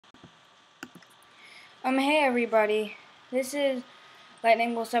Hey everybody. This is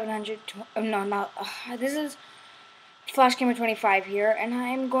Lightning Bolt 700. No, not. This is Flash Gamer 25 here, and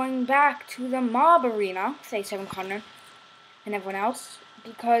I'm going back to the mob arena, say Seven Connor and everyone else,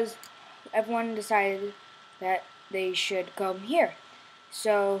 because everyone decided that they should come here.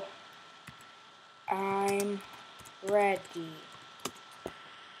 So I'm ready.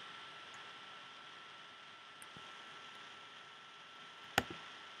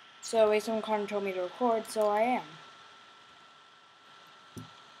 So Seven Connor told me to record, so I am.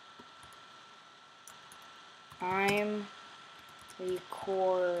 I'm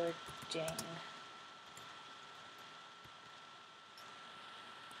recording.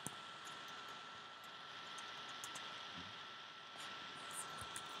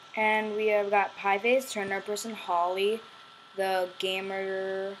 And we have got Pieface, Turner Person, Holly, the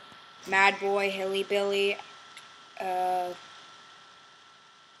Gamer, Mad Boy, Hilly Billy,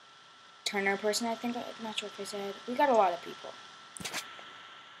 Turner Person, I think. I'm not sure if I said. We got a lot of people.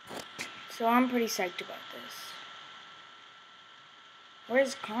 So I'm pretty psyched about this.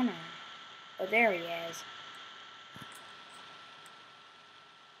 Where's Connor? Oh, there he is.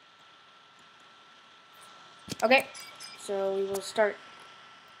 Okay, so we will start.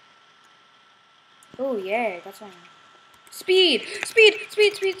 Oh, yeah, got some. Speed! Speed!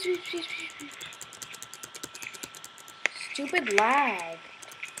 Speed! Speed! Speed! Speed! Speed! Stupid lag.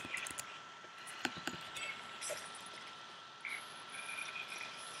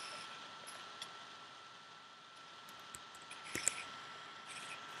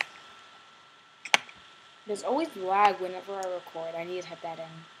 There's always lag whenever I record. I need to type that in.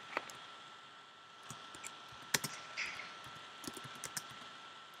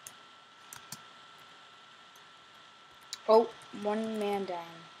 Oh, one man down.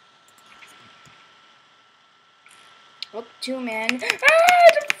 Oh, two men. Ah,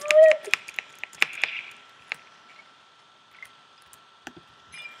 the flip!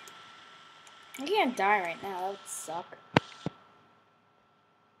 I can't die right now. That would suck.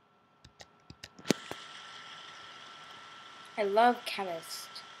 I love Chemist.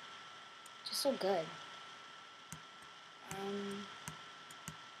 Just so good.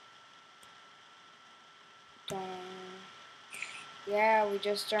 Don't. Yeah, we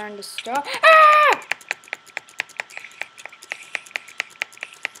just earned a star. Ah!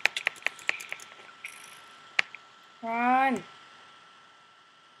 Run!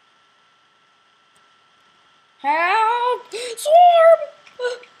 Help! Swarm!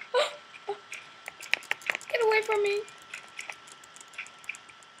 Get away from me!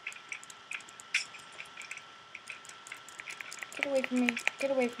 Get away from me!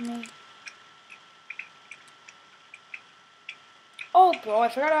 Get away from me! Oh, bro! I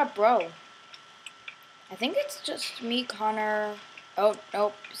forgot about bro. I think it's just me, Connor. Oh,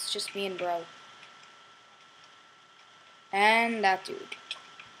 nope. It's just me and bro. And that dude.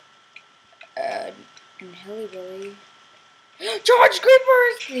 And Hilly Billy. Charge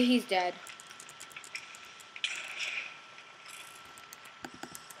Creepers! He's dead.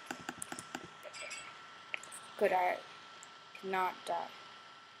 Good, I cannot die.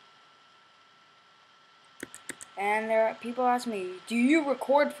 And there are people ask me, do you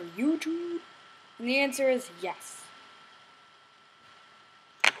record for YouTube? And the answer is yes.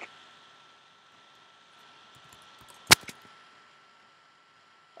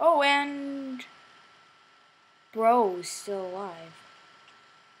 Oh, and bro's still alive.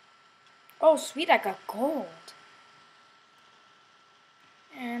 Oh, sweet, I got gold.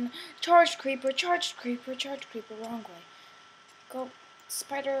 And charged creeper, wrong way. Go,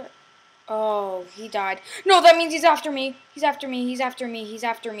 spider. Oh, he died. No, that means he's after me. He's after me, he's after me, he's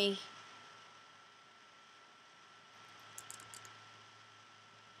after me.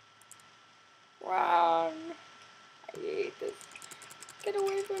 Run. I hate this. Get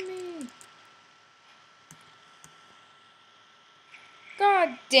away from me.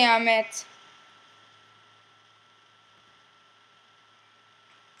 God damn it.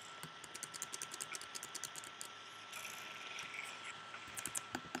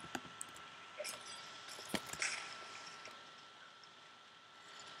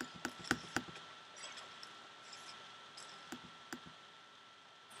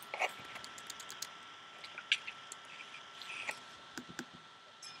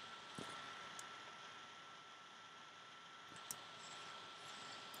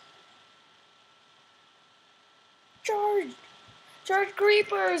 Charge! Charge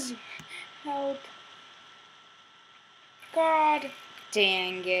creepers! Help. God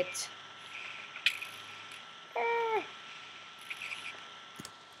dang it. Ah.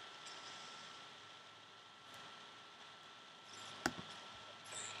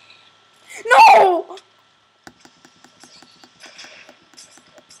 No!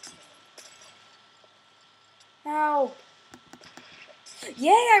 Yay,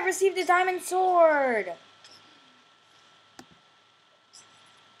 I received a diamond sword!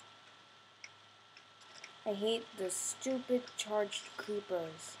 I hate the stupid charged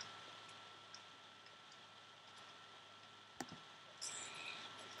creepers.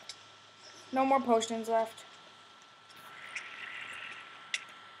 No more potions left.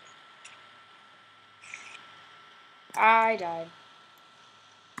 I died.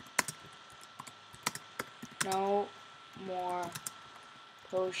 No more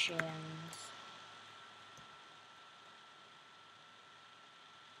potions.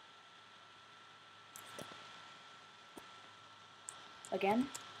 Again?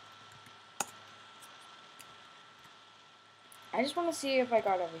 I just want to see if I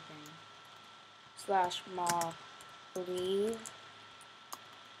got everything. Slash mob leave.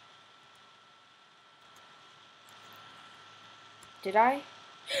 Did I?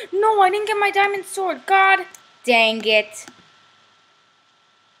 No, I didn't get my diamond sword. God dang it.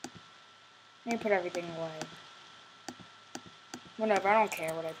 Let me put everything away. Whatever, I don't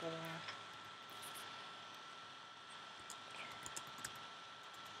care what I put away.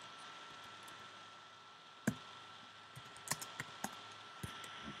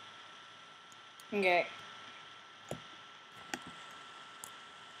 Okay.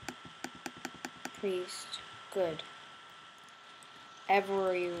 Priest. Good.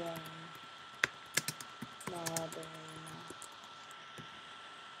 Everyone.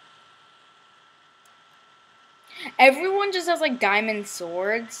 Everyone just has like diamond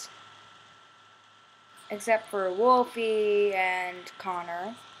swords. Except for Wolfie and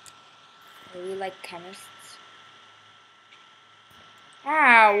Connor. I really like chemists.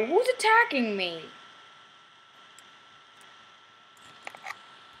 Ow, who's attacking me?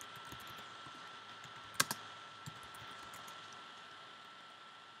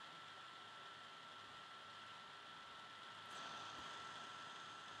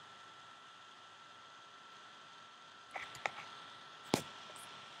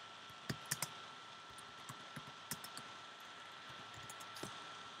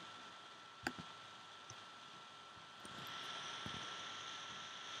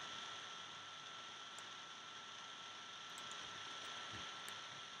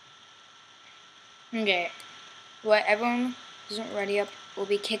 Okay. What everyone who isn't ready up will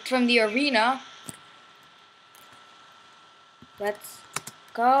be kicked from the arena. Let's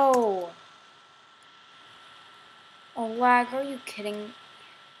go. Oh, lag, are you kidding?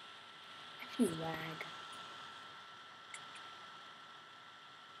 If you lag.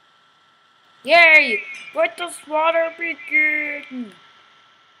 Yay! Let the slaughter begin!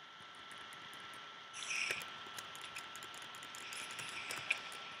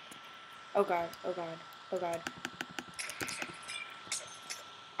 Oh god, oh god, oh god.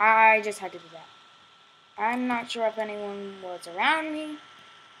 I just had to do that. I'm not sure if anyone was around me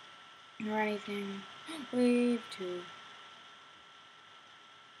or anything. Wave 2.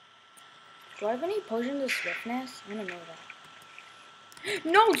 Do I have any potions of swiftness? I don't know that.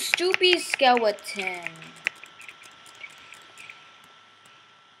 No, Stoopy skeleton.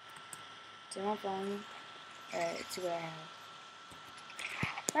 Still not following me? Alright, let's see what I have.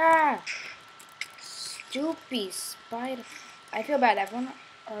 Ah! Stoopy spider. I feel bad. Everyone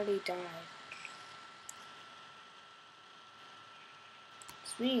already died.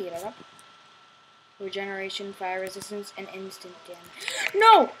 Sweet, I got regeneration, fire resistance, and instant damage.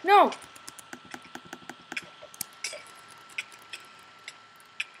 No! No!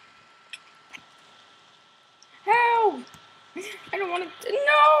 Help! I don't want to.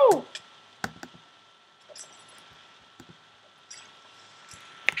 No!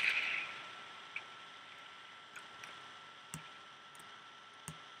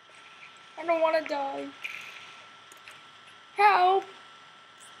 I don't want to die. Help!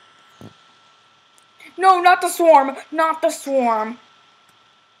 No, not the swarm! Not the swarm!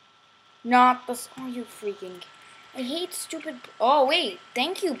 Not the. Oh, you freaking. I hate stupid. Oh, wait.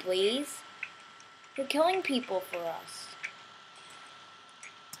 Thank you, please. You're killing people for us.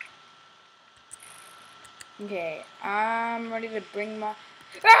 Okay, I'm ready to bring my.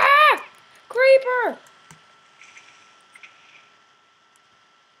 Ah! Creeper!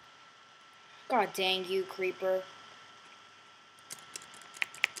 God dang you, creeper.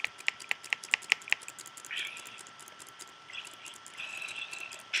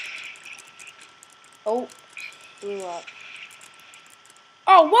 Oh, blew up.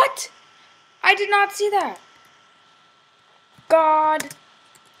 Oh, what? I did not see that. God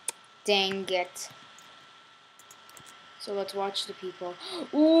dang it. So let's watch the people.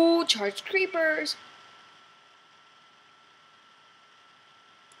 Ooh, charged creepers.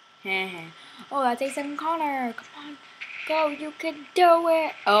 Oh, that's A7 Connor. Come on. Go, you can do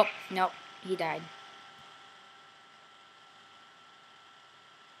it. Oh, nope. He died.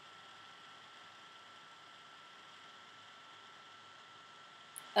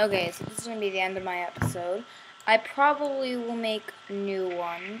 Okay, so this is going to be the end of my episode. I probably will make a new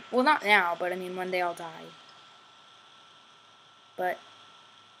one. Well, not now, but I mean when they all die. But,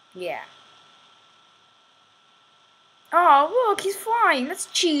 yeah. Oh, look, he's flying. That's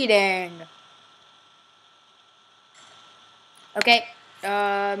cheating. Okay,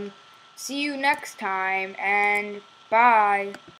 see you next time, and bye.